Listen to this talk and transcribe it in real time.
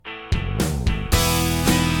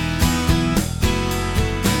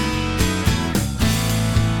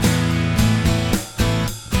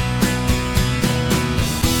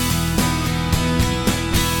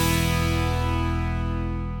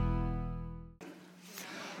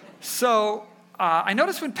I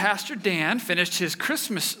noticed when Pastor Dan finished his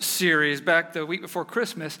Christmas series back the week before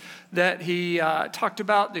Christmas that he talked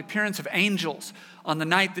about the appearance of angels on the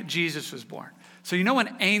night that Jesus was born. So you know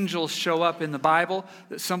when angels show up in the Bible,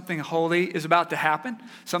 that something holy is about to happen,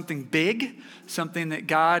 something big, something that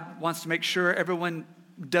God wants to make sure everyone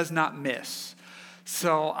does not miss.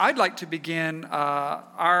 So I'd like to begin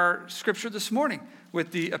our scripture this morning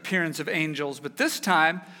with the appearance of angels, but this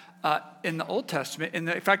time in the Old Testament, in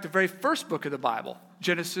fact, the very first book of the Bible,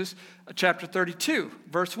 Genesis chapter 32,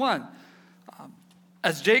 verse 1.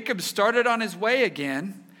 As Jacob started on his way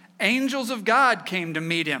again, angels of God came to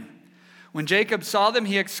meet him. When Jacob saw them,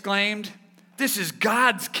 he exclaimed, "This is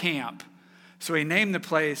God's camp." So he named the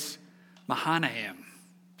place Mahanaim.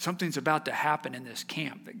 Something's about to happen in this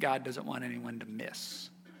camp that God doesn't want anyone to miss.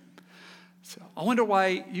 So I wonder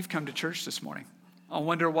why you've come to church this morning. I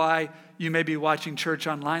wonder why you may be watching church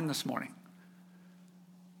online this morning.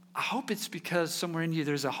 I hope it's because somewhere in you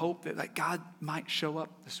there's a hope that God might show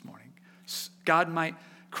up this morning. God might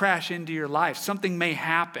crash into your life. Something may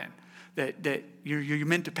happen that you're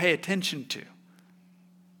meant to pay attention to.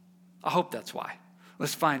 I hope that's why.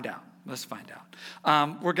 Let's find out.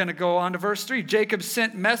 We're going to go on to verse 3. Jacob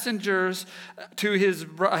sent messengers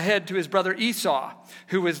ahead to his brother Esau,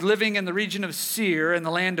 who was living in the region of Seir in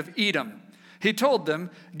the land of Edom. He told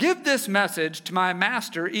them, "Give this message to my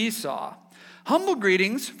master Esau. Humble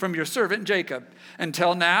greetings from your servant Jacob.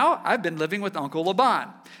 Until now, I've been living with Uncle Laban.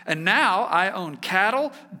 And now I own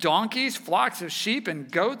cattle, donkeys, flocks of sheep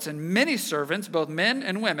and goats, and many servants, both men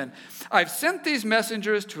and women. I've sent these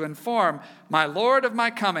messengers to inform my lord of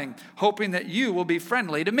my coming, hoping that you will be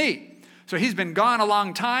friendly to me." So he's been gone a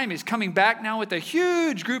long time. He's coming back now with a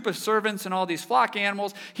huge group of servants and all these flock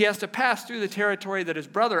animals. He has to pass through the territory that his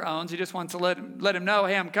brother owns. He just wants to let him know,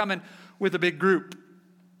 "Hey, I'm coming with a big group."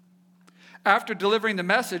 After delivering the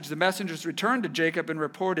message, the messengers returned to Jacob and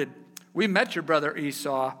reported, "We met your brother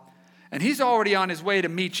Esau, and he's already on his way to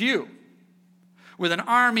meet you with an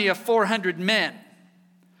army of 400 men."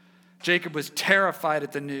 Jacob was terrified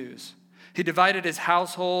at the news. He divided his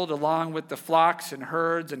household along with the flocks and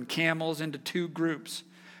herds and camels into two groups.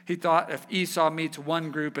 He thought if Esau meets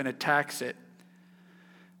one group and attacks it,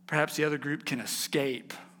 perhaps the other group can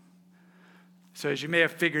escape. So as you may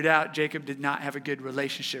have figured out, Jacob did not have a good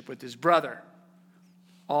relationship with his brother.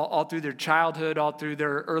 All through their childhood, all through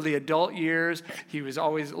their early adult years, he was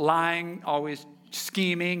always lying, always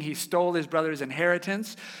scheming. He stole his brother's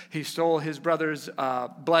inheritance. He stole his brother's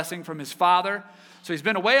blessing from his father. So he's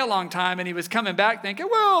been away a long time, and he was coming back thinking,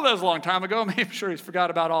 well, that was a long time ago. I'm sure he's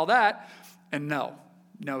forgot about all that. And no,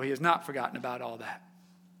 he has not forgotten about all that.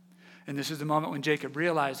 And this is the moment when Jacob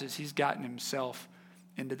realizes he's gotten himself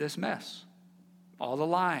into this mess. All the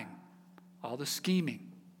lying, all the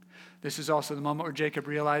scheming. This is also the moment where Jacob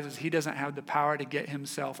realizes he doesn't have the power to get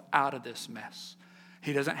himself out of this mess.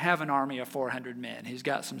 He doesn't have an army of 400 men. He's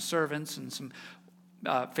got some servants and some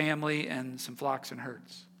family and some flocks and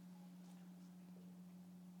herds.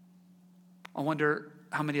 I wonder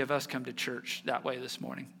how many of us come to church that way this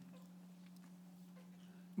morning.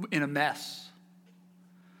 In a mess.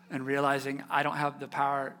 And realizing I don't have the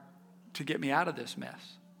power to get me out of this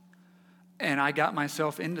mess. And I got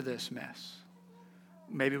myself into this mess.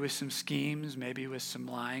 Maybe with some schemes, maybe with some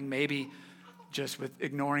lying, maybe just with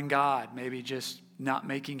ignoring God, maybe just not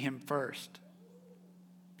making him first.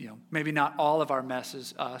 Maybe not all of our mess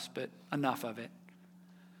is us, but enough of it.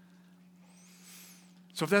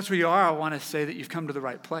 So if that's where you are, I want to say that you've come to the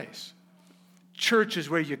right place. Church is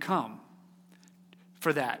where you come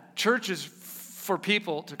for that. Church is for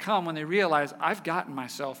people to come when they realize I've gotten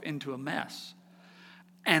myself into a mess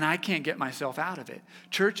and I can't get myself out of it.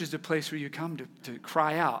 Church is the place where you come to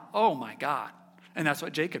cry out, "Oh my God." And that's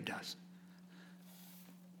what Jacob does.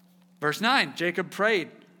 Verse 9, Jacob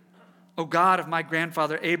prayed, "O God of my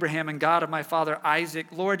grandfather Abraham and God of my father Isaac,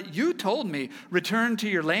 Lord, you told me, return to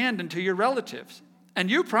your land and to your relatives. And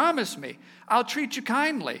you promised me, I'll treat you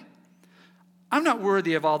kindly. I'm not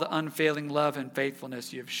worthy of all the unfailing love and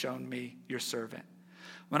faithfulness you have shown me, your servant.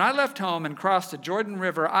 When I left home and crossed the Jordan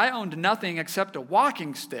River, I owned nothing except a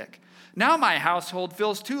walking stick. Now my household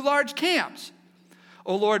fills 2 large camps.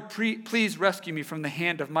 O Lord, please rescue me from the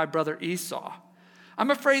hand of my brother Esau. I'm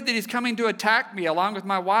afraid that he's coming to attack me along with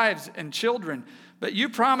my wives and children. But you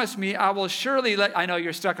promised me I will surely let..." I know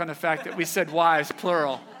you're stuck on the fact that we said wives,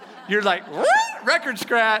 plural. You're like, what? Record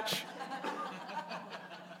scratch.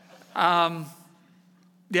 We're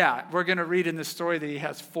going to read in the story that he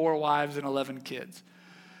has 4 wives and 11 kids.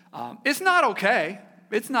 It's not okay.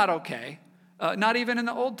 Not even in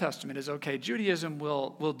the Old Testament is okay. Judaism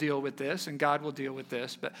will deal with this, and God will deal with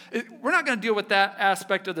this. But we're not going to deal with that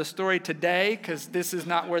aspect of the story today because this is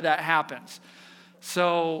not where that happens.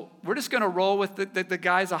 So we're just going to roll with the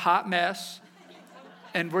guy's a hot mess,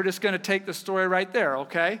 and we're just going to take the story right there,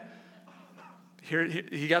 okay? Here,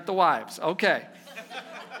 he got the wives. Okay.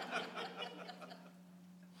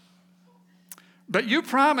 But you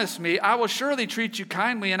promised me, I will surely treat you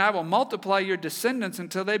kindly, and I will multiply your descendants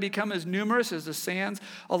until they become as numerous as the sands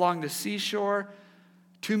along the seashore,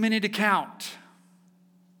 too many to count.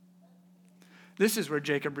 This is where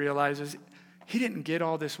Jacob realizes he didn't get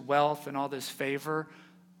all this wealth and all this favor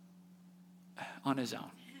on his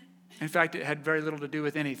own. In fact, it had very little to do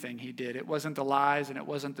with anything he did. It wasn't the lies and it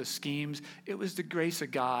wasn't the schemes. It was the grace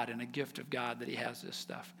of God and a gift of God that he has this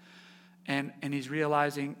stuff. And he's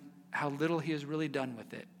realizing how little he has really done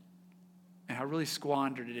with it and how really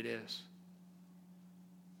squandered it is.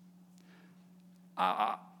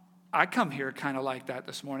 I come here kind of like that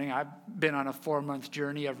this morning. I've been on a 4-month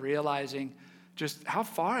journey of realizing just how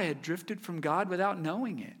far I had drifted from God without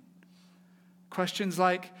knowing it. Questions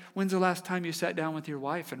like, when's the last time you sat down with your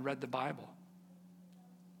wife and read the Bible?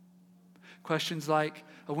 Questions like,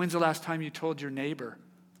 when's the last time you told your neighbor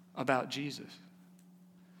about Jesus?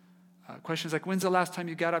 Questions like, when's the last time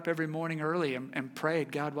you got up every morning early and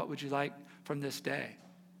prayed, God, what would you like from this day?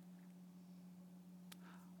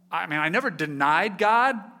 I mean, I never denied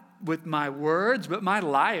God with my words, but my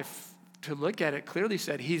life, to look at it, clearly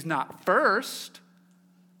said he's not first.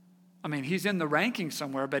 I mean, he's in the ranking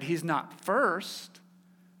somewhere, but he's not first.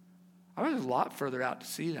 I was a lot further out to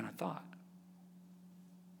sea than I thought.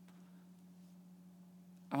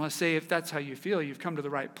 I want to say, if that's how you feel, you've come to the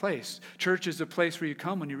right place. Church is a place where you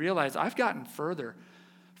come when you realize, I've gotten further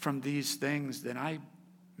from these things than I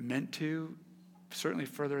meant to, certainly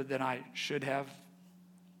further than I should have.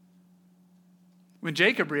 When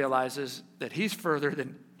Jacob realizes that he's further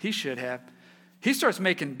than he should have, he starts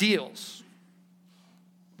making deals.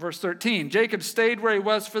 Verse 13, Jacob stayed where he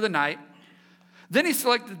was for the night. Then he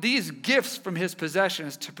selected these gifts from his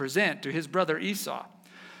possessions to present to his brother Esau.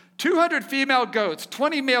 200 female goats,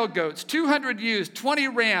 20 male goats, 200 ewes, 20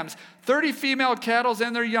 rams, 30 female cattle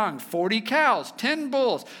and their young, 40 cows, 10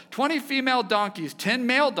 bulls, 20 female donkeys, 10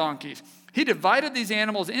 male donkeys. He divided these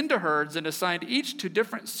animals into herds and assigned each to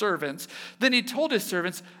different servants. Then he told his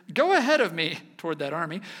servants, go ahead of me toward that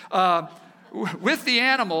army with the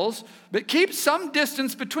animals, but keep some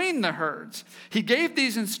distance between the herds. He gave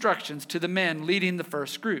these instructions to the men leading the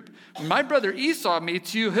first group. When my brother Esau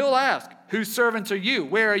meets you, he'll ask, whose servants are you?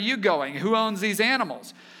 Where are you going? Who owns these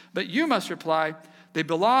animals? But you must reply, they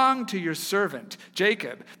belong to your servant,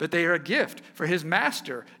 Jacob, but they are a gift for his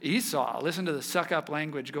master, Esau. Listen to the suck-up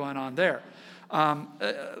language going on there.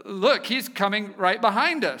 Look, he's coming right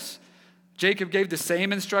behind us. Jacob gave the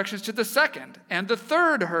same instructions to the second and the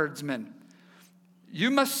third herdsman. You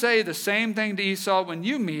must say the same thing to Esau when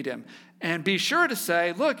you meet him, and be sure to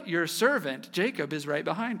say, look, your servant, Jacob, is right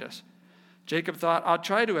behind us. Jacob thought, I'll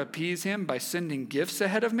try to appease him by sending gifts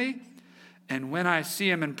ahead of me, and when I see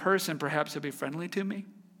him in person, perhaps he'll be friendly to me.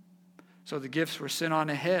 So the gifts were sent on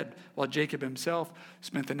ahead, while Jacob himself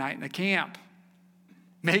spent the night in the camp,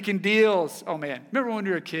 making deals. Oh man, remember when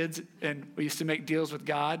we were kids and we used to make deals with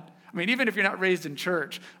God? I mean, even if you're not raised in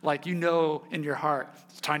church, like you know in your heart,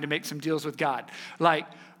 it's time to make some deals with God. Like,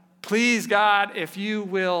 please God, if you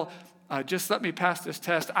will just let me pass this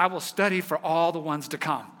test, I will study for all the ones to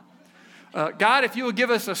come. God, if you will give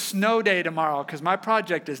us a snow day tomorrow, because my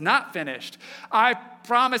project is not finished, I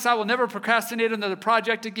promise I will never procrastinate on the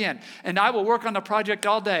project again. And I will work on the project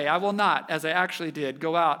all day. I will not, as I actually did,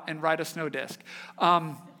 go out and write a snow disc.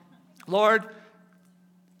 Lord,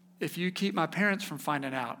 if you keep my parents from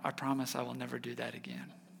finding out, I promise I will never do that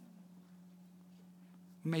again.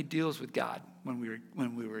 We made deals with God when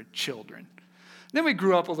we were children. Then we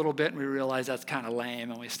grew up a little bit and we realized that's kind of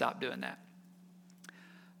lame and we stopped doing that.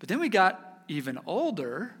 But then we got even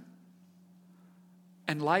older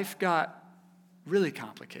and life got really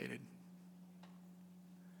complicated.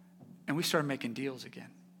 And we started making deals again.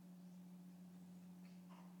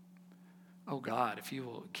 Oh God, if you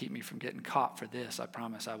will keep me from getting caught for this, I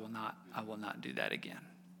promise I will not do that again.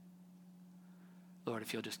 Lord,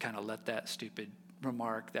 if you'll just kind of let that stupid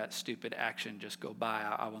remark, that stupid action just go by,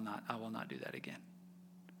 I will not do that again.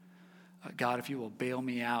 God, if you will bail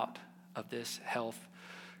me out of this health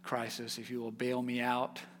crisis, if you will bail me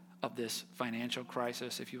out of this financial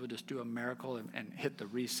crisis, if you will just do a miracle and hit the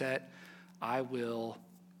reset, I will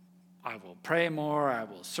pray more, I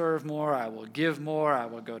will serve more, I will give more, I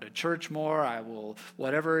will go to church more, I will,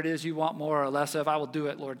 whatever it is you want more or less of, I will do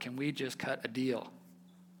it, Lord. Can we just cut a deal?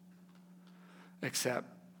 Except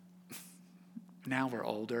now we're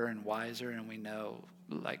older and wiser and we know,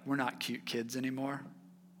 like, we're not cute kids anymore.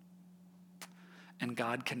 And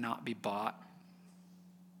God cannot be bought.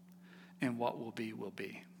 And what will be, will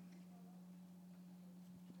be.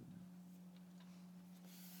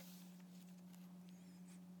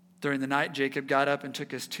 During the night, Jacob got up and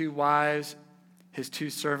took his 2 wives, his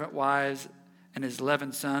 2 servant wives, and his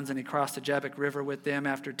 11 sons, and he crossed the Jabbok River with them.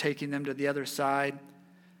 After taking them to the other side,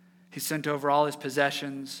 he sent over all his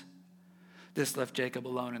possessions. This left Jacob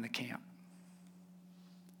alone in the camp.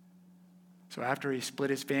 So after he split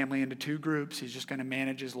his family into 2 groups, he's just going to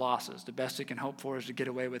manage his losses. The best he can hope for is to get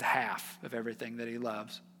away with half of everything that he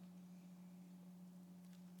loves.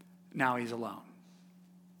 Now he's alone.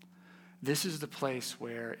 This is the place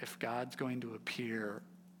where if God's going to appear,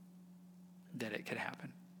 that it could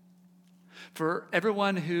happen. For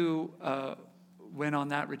everyone who went on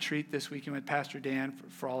that retreat this weekend with Pastor Dan,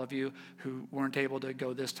 for all of you who weren't able to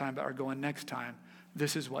go this time but are going next time,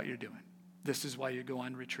 this is what you're doing. This is why you go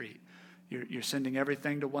on retreat. You're sending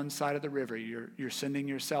everything to one side of the river. You're sending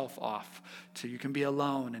yourself off so you can be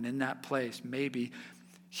alone, and in that place maybe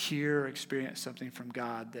hear or experience something from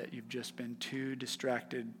God that you've just been too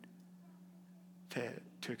distracted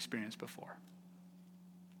to experience before.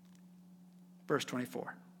 Verse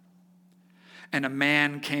 24. And a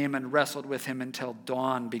man came and wrestled with him until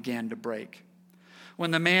dawn began to break.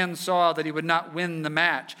 When the man saw that he would not win the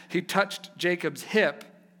match, he touched Jacob's hip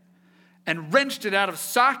and wrenched it out of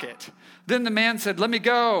socket. Then the man said, "Let me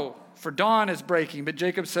go, for dawn is breaking." But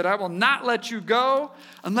Jacob said, "I will not let you go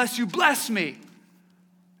unless you bless me."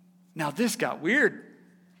 Now this got weird.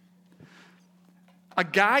 A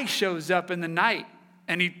guy shows up in the night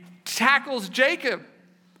and he tackles Jacob.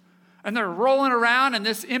 And they're rolling around, and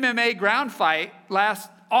this MMA ground fight lasts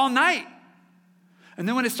all night. And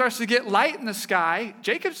then when it starts to get light in the sky,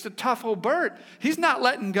 Jacob's a tough old bird. He's not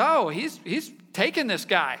letting go. He's taking this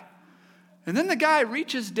guy. And then the guy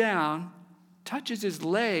reaches down, touches his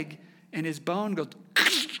leg, and his bone goes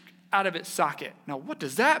out of its socket. Now, what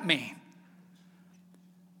does that mean?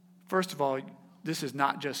 First of all, this is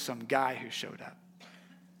not just some guy who showed up.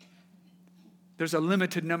 There's a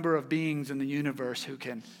limited number of beings in the universe who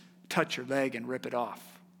can touch your leg and rip it off.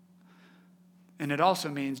 And it also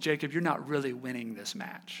means, Jacob, you're not really winning this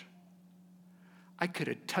match. I could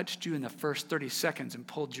have touched you in the first 30 seconds and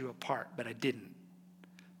pulled you apart, but I didn't,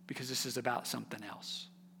 because this is about something else.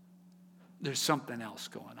 There's something else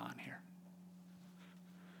going on here.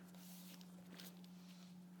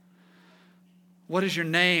 "What is your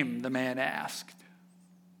name?" the man asked.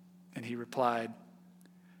 And he replied,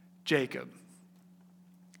 "Jacob."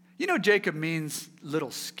 You know, Jacob means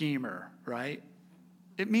little schemer, right?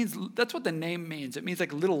 It means, that's what the name means. It means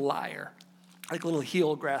like little liar, like little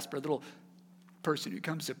heel grasper, little person who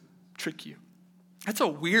comes to trick you. That's a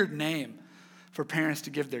weird name for parents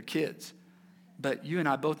to give their kids. But you and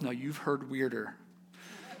I both know you've heard weirder.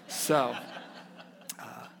 So,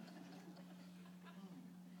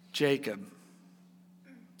 Jacob.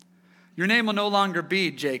 "Your name will no longer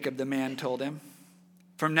be Jacob," the man told him.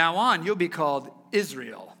 "From now on, you'll be called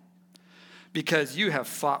Israel, because you have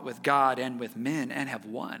fought with God and with men and have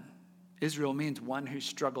won." Israel means one who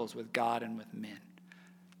struggles with God and with men.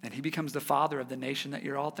 And he becomes the father of the nation that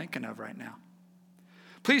you're all thinking of right now.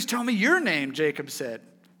 "Please tell me your name," Jacob said.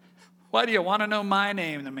 "Why do you want to know my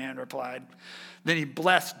name?" the man replied. Then he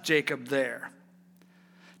blessed Jacob there.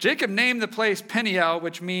 Jacob named the place Peniel,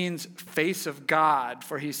 which means face of God,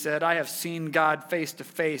 for he said, "I have seen God face to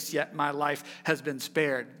face, yet my life has been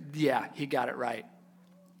spared." Yeah, he got it right.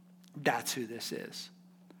 That's who this is.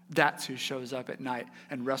 That's who shows up at night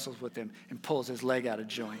and wrestles with him and pulls his leg out of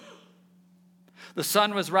joint. The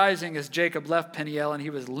sun was rising as Jacob left Peniel, and he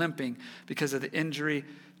was limping because of the injury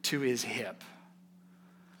to his hip.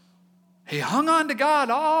 He hung on to God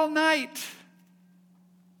all night.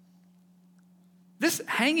 This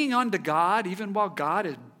hanging on to God, even while God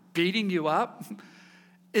is beating you up,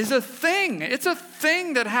 is a thing. It's a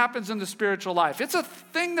thing that happens in the spiritual life. It's a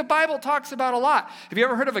thing the Bible talks about a lot. Have you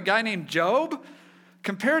ever heard of a guy named Job?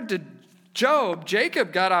 Compared to Job,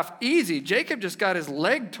 Jacob got off easy. Jacob just got his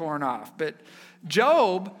leg torn off. But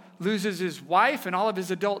Job loses his wife and all of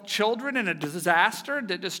his adult children in a disaster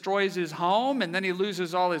that destroys his home, and then he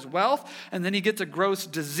loses all his wealth, and then he gets a gross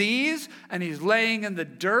disease, and he's laying in the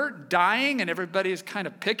dirt, dying, and everybody is kind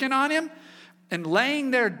of picking on him. And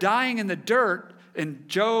laying there dying in the dirt, in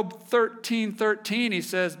Job 13:13, he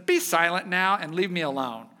says, "Be silent now and leave me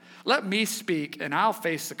alone. Let me speak and I'll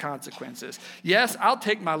face the consequences. Yes, I'll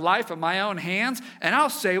take my life in my own hands and I'll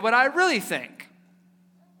say what I really think.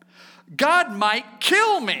 God might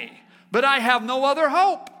kill me, but I have no other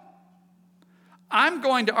hope. I'm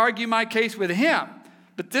going to argue my case with him.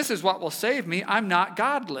 But this is what will save me. I'm not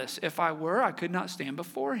godless. If I were, I could not stand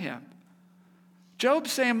before him.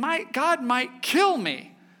 Job's saying, God might kill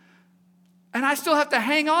me, and I still have to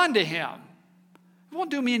hang on to him. It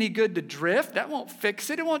won't do me any good to drift. That won't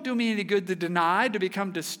fix it. It won't do me any good to deny, to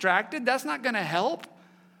become distracted. That's not going to help.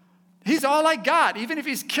 He's all I got. Even if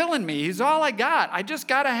he's killing me, he's all I got. I just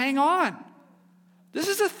got to hang on. This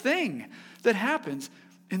is a thing that happens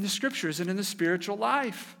in the scriptures and in the spiritual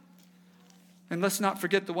life. And let's not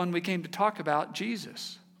forget the one we came to talk about,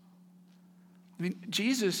 Jesus. I mean,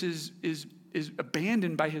 Jesus is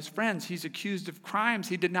abandoned by his friends. He's accused of crimes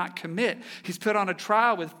he did not commit. He's put on a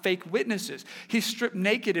trial with fake witnesses. He's stripped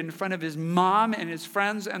naked in front of his mom and his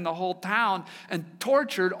friends and the whole town and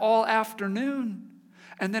tortured all afternoon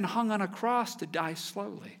and then hung on a cross to die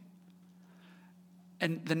slowly.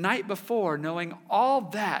 And the night before, knowing all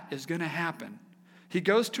that is going to happen, he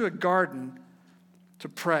goes to a garden to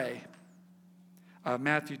pray.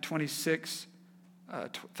 Matthew 26,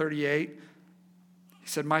 38. He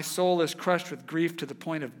said, my soul is crushed with grief to the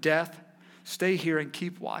point of death. Stay here and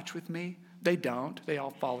keep watch with me. They don't. They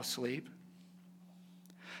all fall asleep.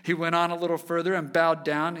 He went on a little further and bowed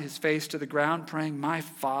down his face to the ground, praying, my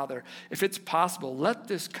Father, if it's possible, let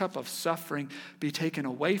this cup of suffering be taken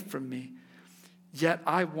away from me. Yet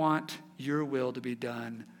I want your will to be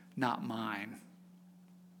done, not mine.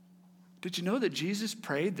 Did you know that Jesus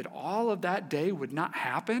prayed that all of that day would not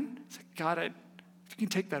happen? It's like, God, if you can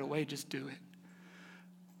take that away, just do it.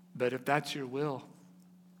 But if that's your will,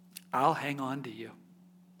 I'll hang on to you.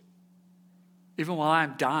 Even while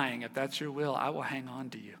I'm dying, if that's your will, I will hang on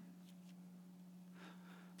to you.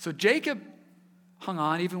 So Jacob hung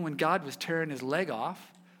on even when God was tearing his leg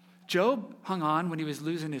off. Job hung on when he was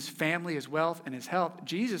losing his family, his wealth, and his health.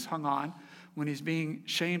 Jesus hung on when he's being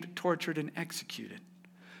shamed, tortured, and executed.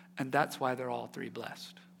 And that's why they're all three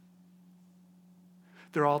blessed.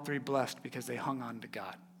 They're all three blessed because they hung on to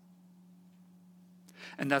God.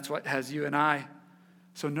 And that's what has you and I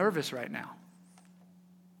so nervous right now.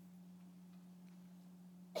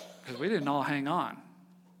 Because we didn't all hang on.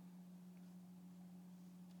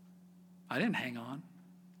 I didn't hang on.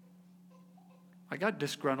 I got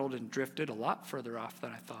disgruntled and drifted a lot further off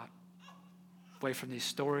than I thought. Away from these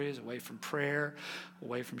stories, away from prayer,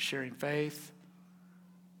 away from sharing faith.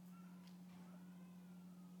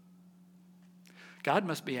 God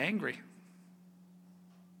must be angry.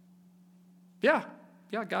 Yeah,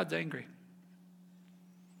 God's angry.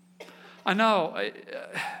 I know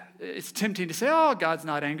it's tempting to say, oh, God's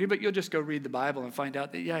not angry, but you'll just go read the Bible and find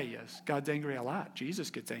out that, yeah, he is. God's angry a lot.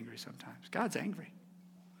 Jesus gets angry sometimes. God's angry.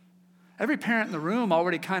 Every parent in the room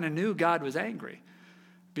already kind of knew God was angry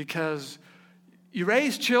because you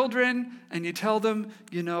raise children and you tell them,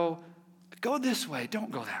 go this way,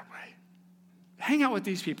 don't go that way. Hang out with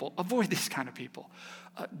these people. Avoid these kind of people.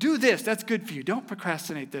 Do this. That's good for you. Don't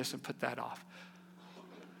procrastinate this and put that off.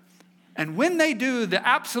 And when they do the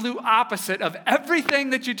absolute opposite of everything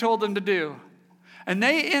that you told them to do, and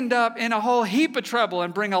they end up in a whole heap of trouble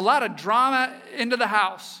and bring a lot of drama into the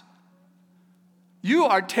house, you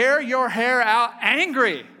are tear your hair out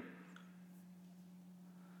angry.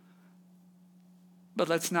 But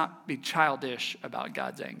let's not be childish about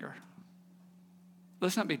God's anger.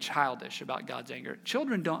 Let's not be childish about God's anger.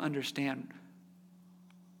 Children don't understand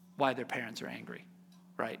why their parents are angry,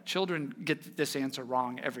 right? Children get this answer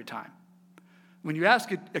wrong every time. When you ask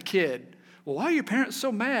a kid, well, why are your parents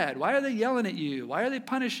so mad? Why are they yelling at you? Why are they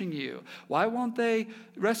punishing you? Why won't they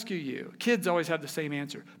rescue you? Kids always have the same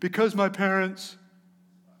answer. Because my parents.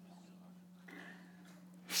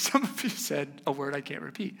 Some of you said a word I can't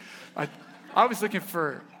repeat. I was looking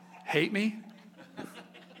for hate me.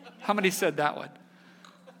 How many said that one?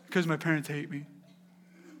 Because my parents hate me.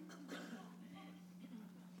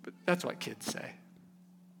 But that's what kids say.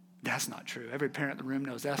 That's not true. Every parent in the room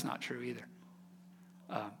knows that's not true either.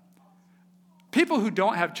 People who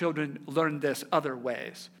don't have children learn this other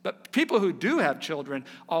ways. But people who do have children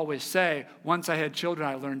always say, once I had children,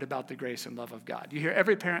 I learned about the grace and love of God. You hear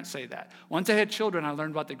every parent say that. Once I had children, I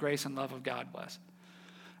learned what the grace and love of God was.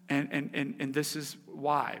 And this is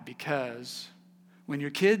why. Because when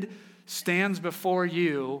your kid stands before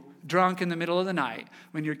you drunk in the middle of the night,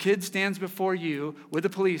 when your kid stands before you with a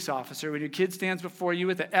police officer, when your kid stands before you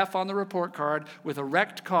with an F on the report card, with a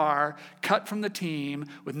wrecked car, cut from the team,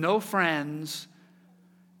 with no friends,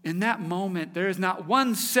 in that moment, there is not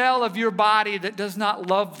one cell of your body that does not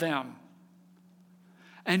love them.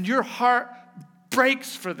 And your heart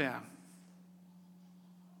breaks for them.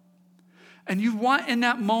 And you want in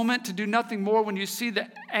that moment to do nothing more when you see the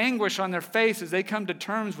anguish on their face as they come to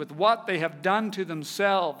terms with what they have done to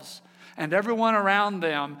themselves and everyone around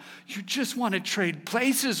them, you just want to trade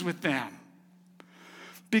places with them.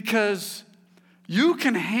 Because you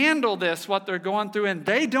can handle this, what they're going through, and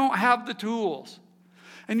they don't have the tools.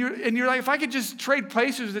 And you're like, if I could just trade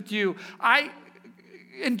places with you, I,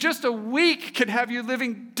 in just a week, could have you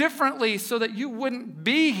living differently so that you wouldn't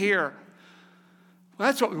be here. Well,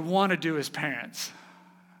 that's what we want to do as parents.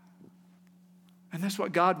 And that's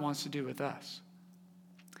what God wants to do with us.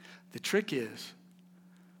 The trick is,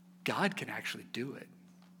 God can actually do it.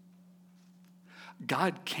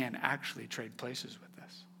 God can actually trade places with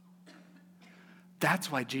us.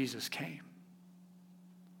 That's why Jesus came.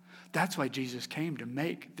 That's why Jesus came, to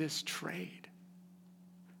make this trade.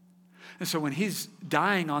 And so when he's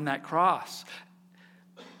dying on that cross,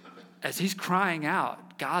 as he's crying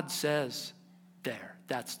out, God says, there,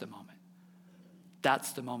 that's the moment.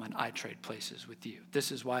 That's the moment I trade places with you.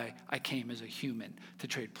 This is why I came as a human, to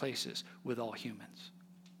trade places with all humans.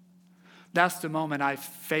 That's the moment I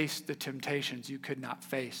faced the temptations you could not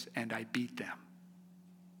face, and I beat them.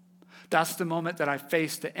 That's the moment that I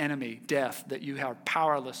faced the enemy, death, that you are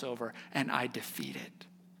powerless over, and I defeat it.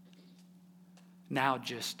 Now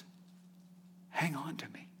just hang on to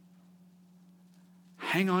me.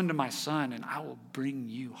 Hang on to my son, and I will bring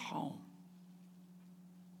you home.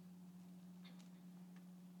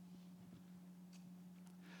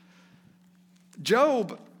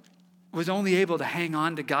 Job was only able to hang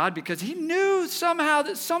on to God because he knew somehow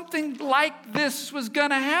that something like this was going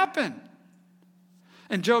to happen.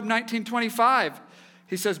 In Job 19:25,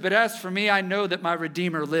 he says, but as for me, I know that my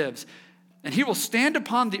Redeemer lives, and he will stand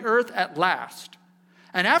upon the earth at last.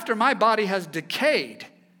 And after my body has decayed,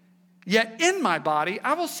 yet in my body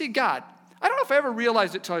I will see God. I don't know if I ever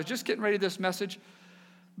realized it till I was just getting ready to this message,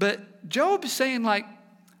 but Job is saying, like,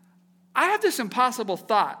 I have this impossible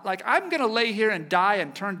thought. Like, I'm going to lay here and die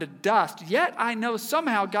and turn to dust, yet I know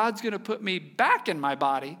somehow God's going to put me back in my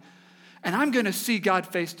body, and I'm going to see God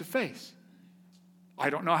face to face. I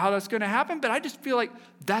don't know how that's going to happen, but I just feel like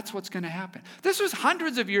that's what's going to happen. This was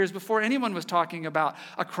hundreds of years before anyone was talking about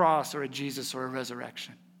a cross or a Jesus or a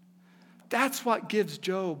resurrection. That's what gives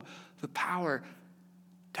Job the power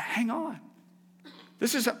to hang on.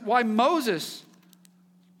 This is why Moses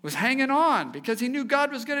was hanging on, because he knew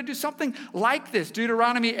God was going to do something like this.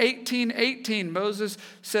 Deuteronomy 18:18, Moses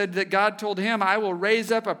said that God told him, I will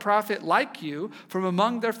raise up a prophet like you from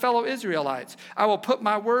among their fellow Israelites. I will put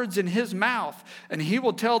my words in his mouth, and he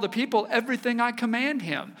will tell the people everything I command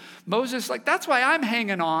him. Moses, like, that's why I'm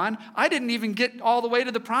hanging on. I didn't even get all the way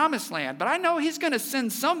to the promised land, but I know he's going to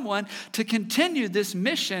send someone to continue this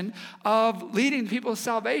mission of leading people to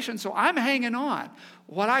salvation, so I'm hanging on.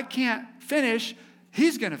 What I can't finish,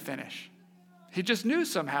 he's going to finish. He just knew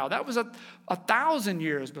somehow. That was 1,000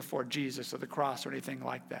 years before Jesus or the cross or anything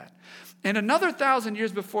like that. And another 1,000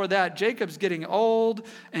 years before that, Jacob's getting old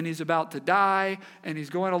and he's about to die, and he's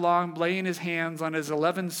going along laying his hands on his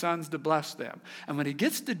 11 sons to bless them. And when he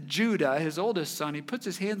gets to Judah, his oldest son, he puts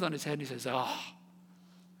his hands on his head and he says,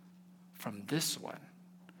 from this one,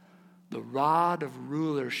 the rod of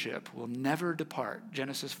rulership will never depart.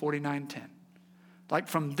 Genesis 49:10. Like,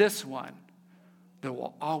 from this one, there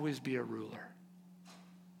will always be a ruler.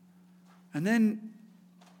 And then,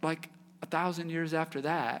 like 1,000 years after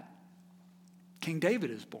that, King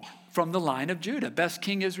David is born from the line of Judah, best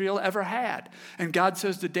king Israel ever had. And God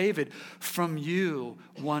says to David, from you,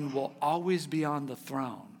 one will always be on the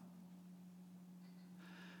throne.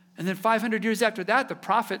 And then 500 years after that, the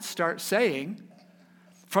prophets start saying,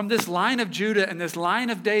 from this line of Judah and this line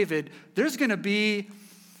of David, there's going to be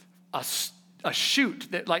a shoot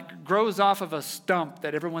that like grows off of a stump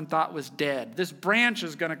that everyone thought was dead. This branch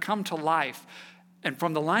is going to come to life. And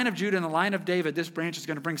from the line of Judah and the line of David, this branch is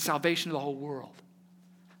going to bring salvation to the whole world.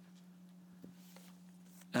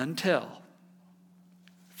 Until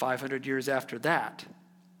 500 years after that,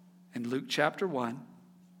 in Luke chapter 1,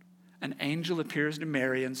 an angel appears to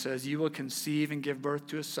Mary and says, you will conceive and give birth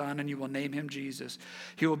to a son, and you will name him Jesus.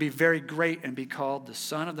 He will be very great and be called the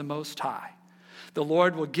Son of the Most High. The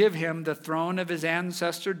Lord will give him the throne of his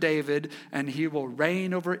ancestor David, and he will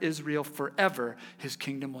reign over Israel forever. His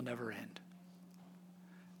kingdom will never end.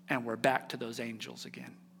 And we're back to those angels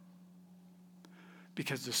again.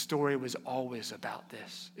 Because the story was always about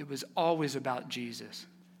this. It was always about Jesus.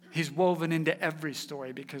 He's woven into every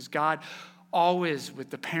story because God always, with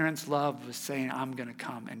the parents' love, was saying, I'm going to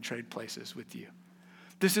come and trade places with you.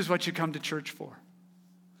 This is what you come to church for.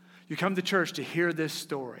 You come to church to hear this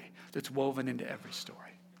story that's woven into every story.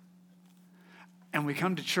 And we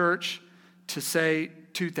come to church to say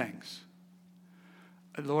two things.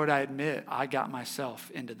 Lord, I admit I got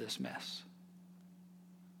myself into this mess.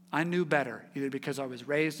 I knew better, either because I was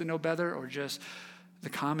raised to know better or just the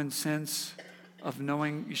common sense of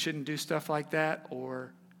knowing you shouldn't do stuff like that,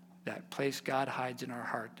 or that place God hides in our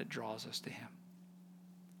heart that draws us to him.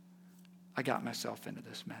 I got myself into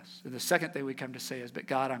this mess. And the second thing we come to say is, but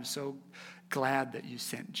God, I'm so glad that you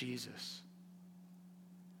sent Jesus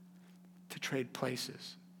to trade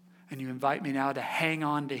places. And you invite me now to hang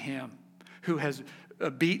on to him, who has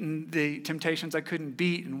beaten the temptations I couldn't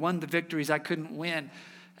beat and won the victories I couldn't win.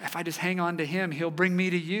 If I just hang on to him, he'll bring me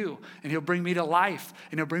to you, and he'll bring me to life,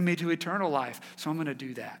 and he'll bring me to eternal life. So I'm going to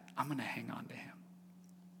do that. I'm going to hang on to him.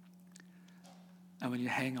 And when you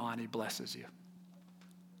hang on, he blesses you.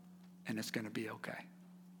 And it's going to be okay.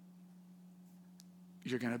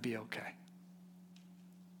 You're going to be okay.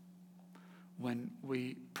 When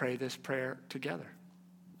we pray this prayer together,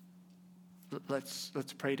 let's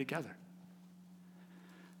pray together.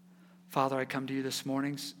 Father, I come to you this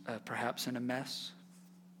morning, perhaps in a mess.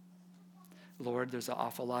 Lord, there's an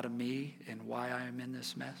awful lot of me and why I am in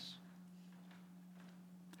this mess.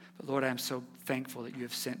 But Lord, I am so thankful that you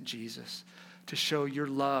have sent Jesus to show your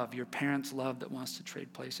love, your parents' love that wants to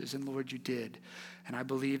trade places. And Lord, you did. And I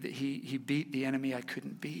believe that he beat the enemy I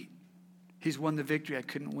couldn't beat. He's won the victory I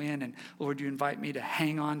couldn't win. And Lord, you invite me to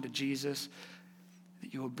hang on to Jesus,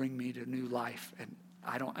 that you will bring me to new life. And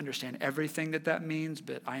I don't understand everything that means,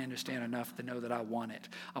 but I understand enough to know that I want it.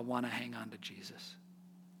 I want to hang on to Jesus.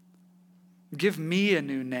 Give me a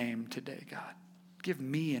new name today, God. Give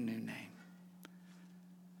me a new name.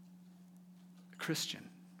 Christian.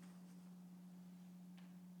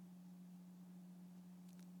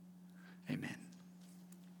 Amen.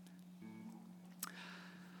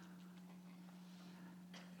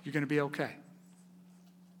 You're going to be okay.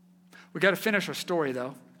 We got to finish our story,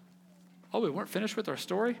 though. Oh, we weren't finished with our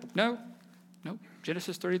story? No.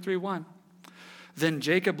 Genesis 33:1. Then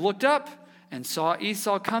Jacob looked up and saw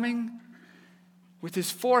Esau coming with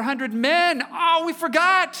his 400 men. Oh, we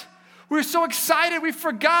forgot. We were so excited. We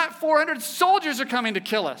forgot 400 soldiers are coming to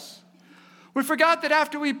kill us. We forgot that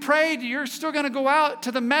after we prayed, you're still going to go out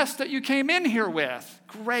to the mess that you came in here with.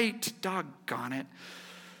 Great. Doggone it.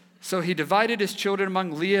 So he divided his children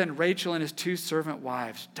among Leah and Rachel and his 2 servant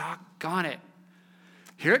wives. Doggone it.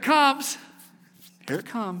 Here it comes. Here it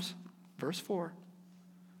comes. Verse 4.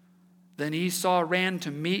 Then Esau ran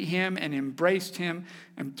to meet him and embraced him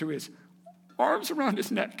and threw his arms around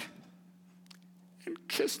his neck and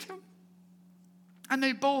kissed him. And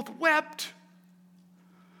they both wept.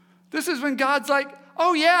 This is when God's like,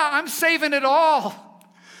 oh yeah, I'm saving it all.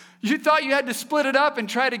 You thought you had to split it up and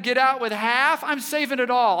try to get out with half? I'm saving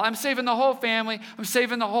it all. I'm saving the whole family. I'm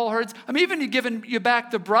saving the whole herds. I'm even giving you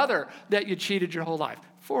back the brother that you cheated your whole life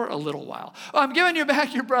for a little while. I'm giving you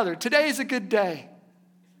back your brother. Today is a good day.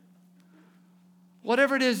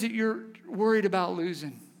 Whatever it is that you're worried about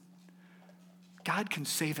losing, God can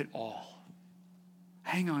save it all.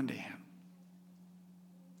 Hang on to him.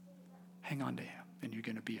 Hang on to him, and you're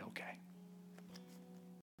going to be okay.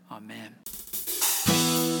 Amen.